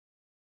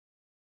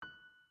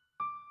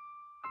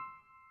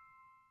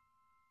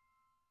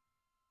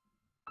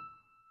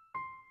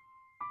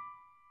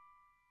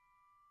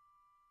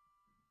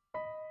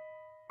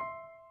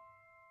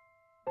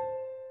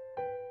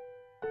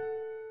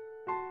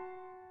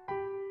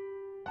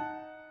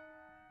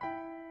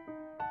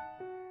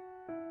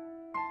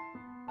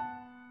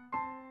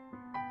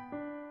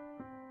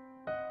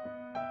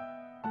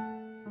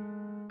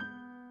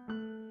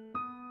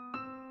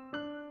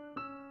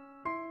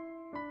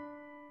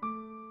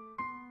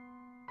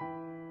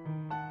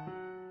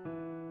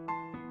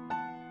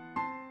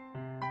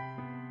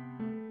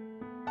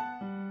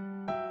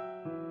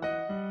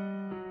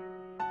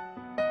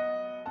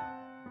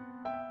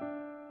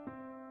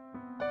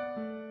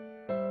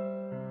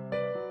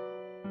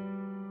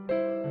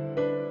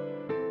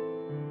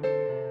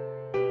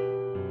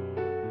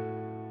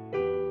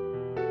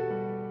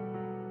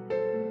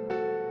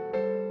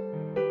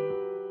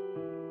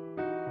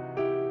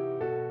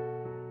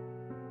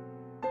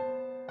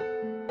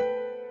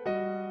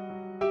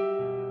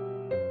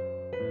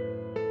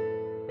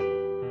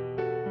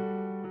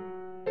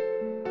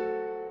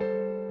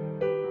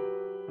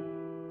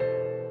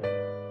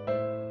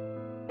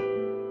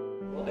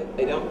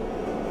don't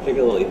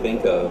particularly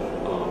think of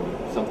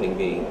something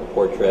being a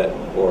portrait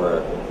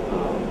or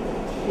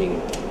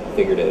being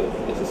figurative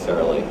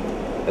necessarily,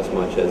 as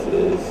much as it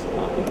is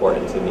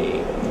important to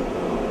me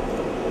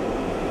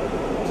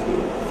to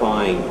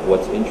find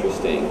what's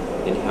interesting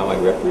in how I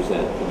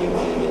represent the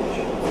human image.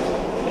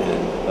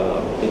 And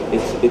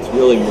it's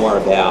really more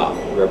about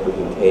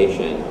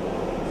representation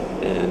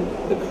and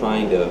the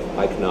kind of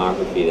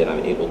iconography that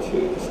I'm able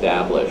to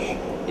establish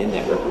in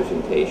that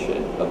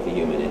representation of the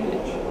human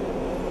image.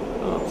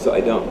 So I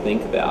don't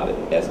think about it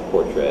as a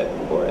portrait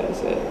or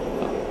as a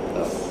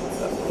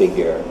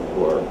figure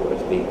or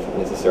as being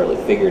necessarily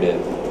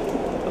figurative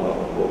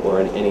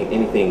or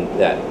anything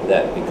that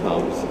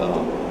becomes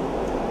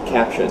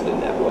captioned in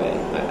that way.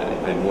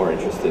 I'm more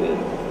interested in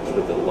sort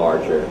of the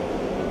larger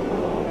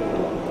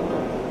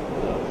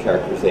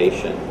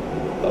characterization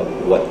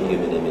of what the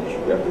human image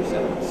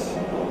represents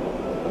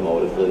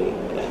emotively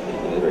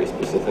in a very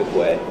specific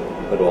way,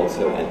 but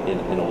also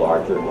in a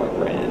larger, more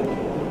grand,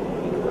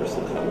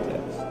 universal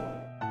context.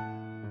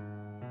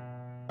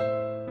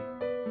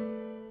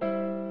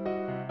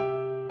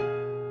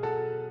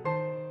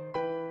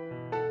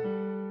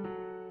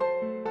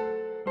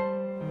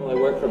 Well, I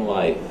work from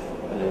life,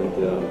 and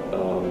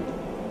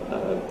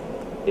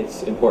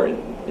it's important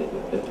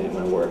in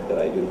my work that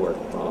I do work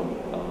from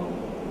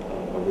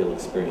a real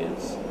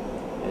experience,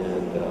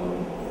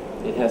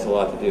 and it has a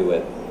lot to do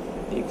with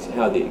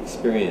how the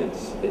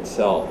experience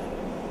itself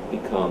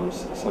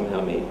becomes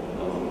somehow made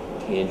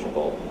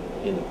tangible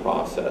in the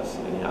process,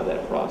 and how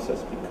that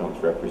process becomes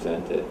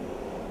represented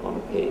on a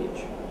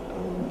page.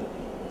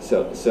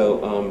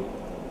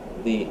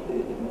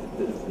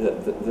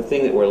 The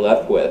thing that we're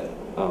left with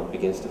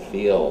begins to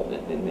feel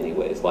in many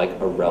ways like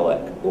a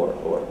relic or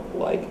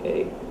like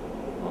a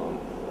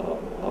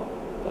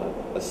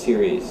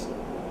series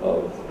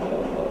of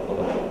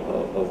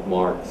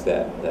marks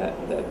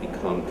that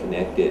become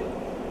connected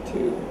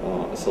to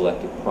a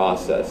selective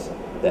process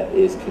that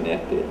is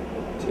connected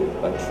to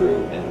a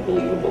true and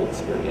believable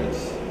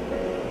experience.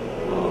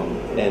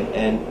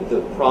 And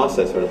the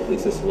process, or at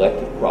least the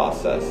selective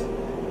process,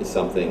 is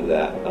something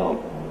that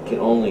can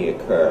only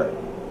occur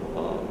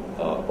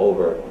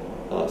over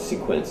a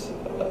sequence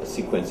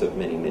of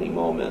many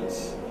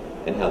moments,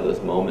 and how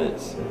those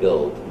moments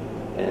build,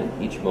 and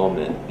each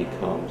moment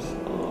becomes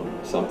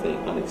something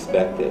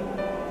unexpected.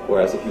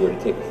 Whereas if you were to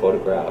take a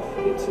photograph,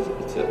 it's a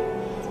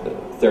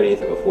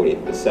 30th of a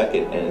 40th of a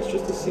second, and it's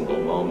just a single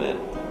moment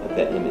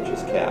that image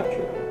is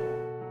captured.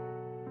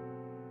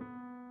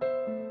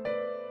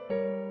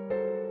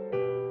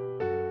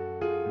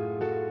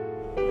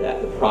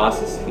 That the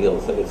process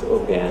feels that it's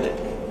organic,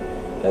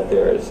 that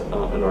there's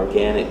an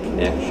organic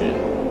connection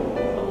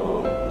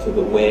to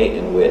the way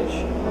in which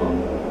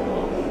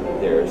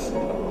there's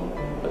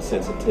a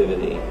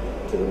sensitivity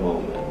to the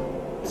moment.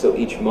 So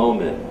each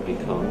moment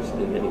becomes,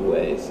 in many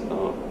ways,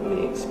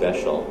 made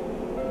special,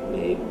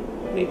 made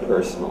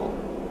personal,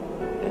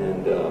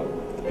 and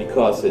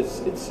because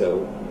it's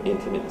so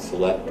intimate and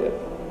selective.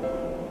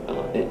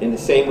 In the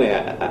same way,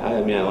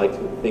 I mean, I like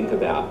to think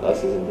about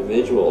us as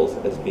individuals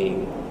as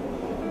being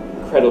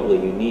incredibly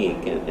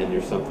unique, and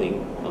there's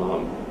something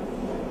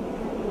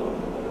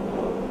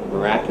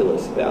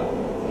miraculous about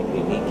the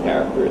unique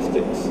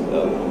characteristics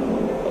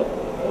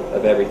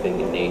of everything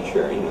in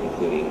nature,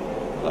 including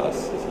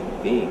us as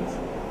human beings.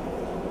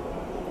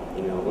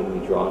 When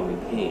we draw and we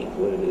paint,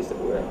 what it is that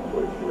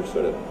we're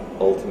sort of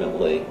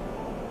ultimately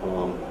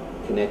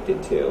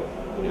connected to,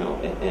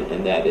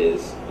 and that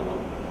is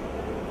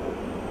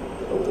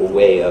a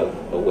way of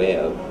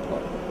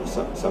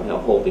somehow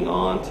holding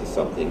on to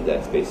something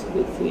that's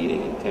basically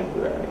fleeting and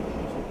temporary.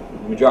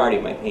 The majority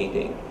of my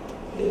painting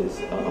is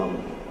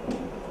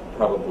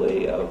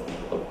probably of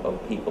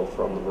people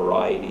from a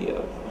variety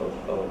of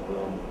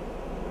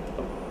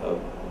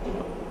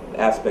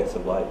aspects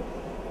of life.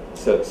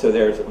 So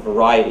there's a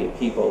variety of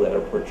people that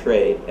are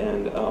portrayed,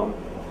 and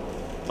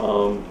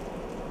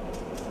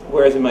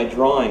whereas in my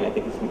drawing, I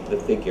think the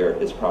figure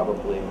is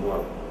probably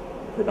more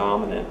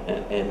predominant,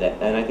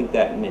 and I think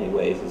that in many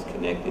ways is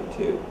connected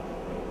to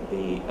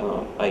the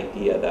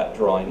idea that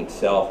drawing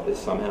itself is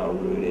somehow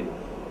rooted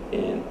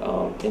in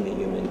the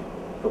human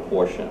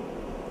proportion,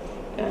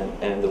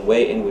 and the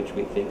way in which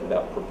we think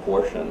about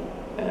proportion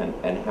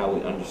and how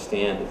we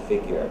understand the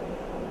figure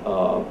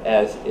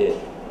as it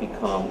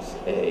becomes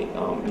a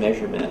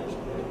measurement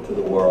to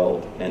the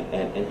world,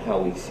 and how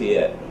we see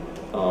it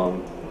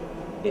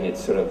in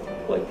its sort of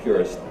like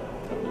purest.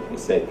 You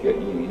say pure,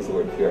 you use the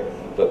word pure,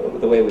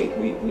 but the way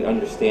we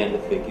understand the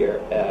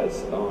figure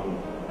as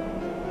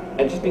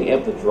and just being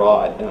able to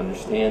draw it and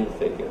understand the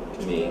figure,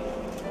 to me,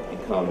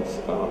 becomes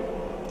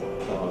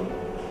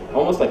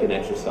almost like an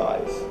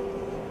exercise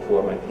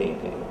for my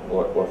painting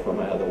or for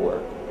my other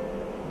work.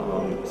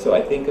 So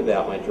I think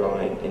about my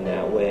drawing in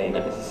that way,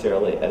 not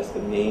necessarily as the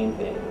main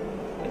thing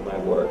in my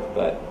work,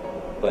 but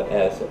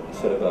as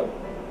sort of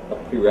a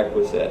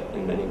prerequisite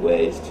in many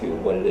ways to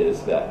what it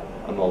is that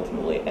I'm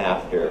ultimately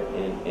after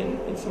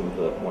in some of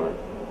the more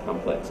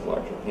complex,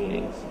 larger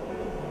paintings.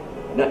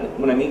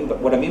 What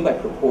I mean by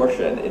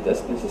proportion, it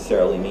doesn't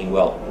necessarily mean,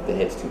 well, the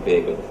head's too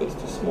big or the foot's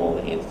too small,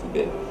 the hand's too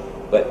big.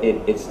 But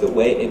it's the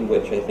way in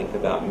which I think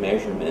about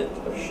measurement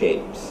of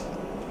shapes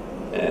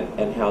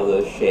and how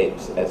those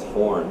shapes as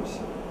forms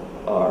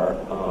are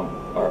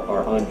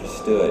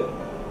understood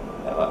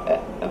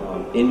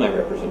in my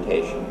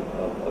representation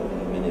of a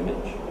human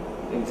image.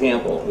 An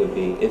example would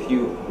be if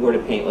you were to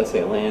paint, let's say,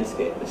 a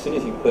landscape. As soon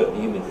as you put a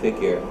human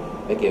figure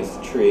against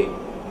a tree,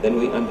 then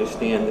we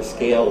understand the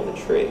scale of the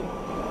tree.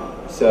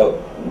 So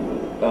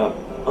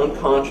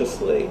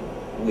unconsciously,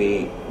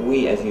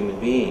 we as human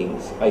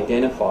beings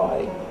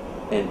identify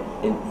and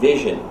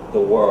envision the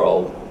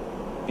world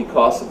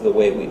because of the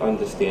way we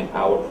understand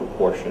our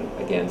proportion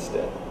against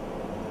it.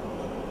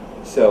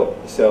 So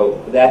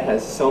that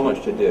has so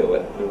much to do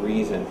with the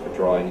reason for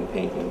drawing and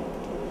painting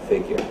a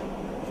figure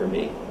for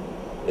me,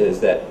 is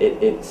that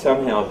it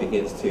somehow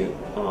begins to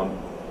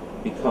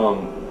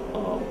become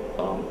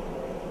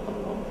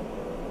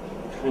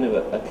kind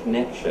of a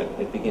connection.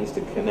 It begins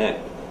to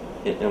connect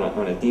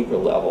on a deeper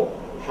level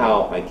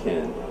how I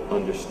can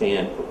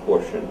understand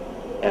proportion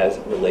as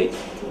it relates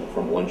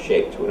from one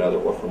shape to another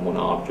or from one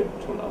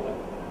object to another.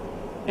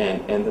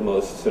 And the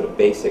most sort of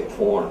basic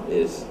form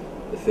is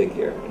the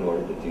figure in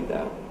order to do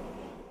that.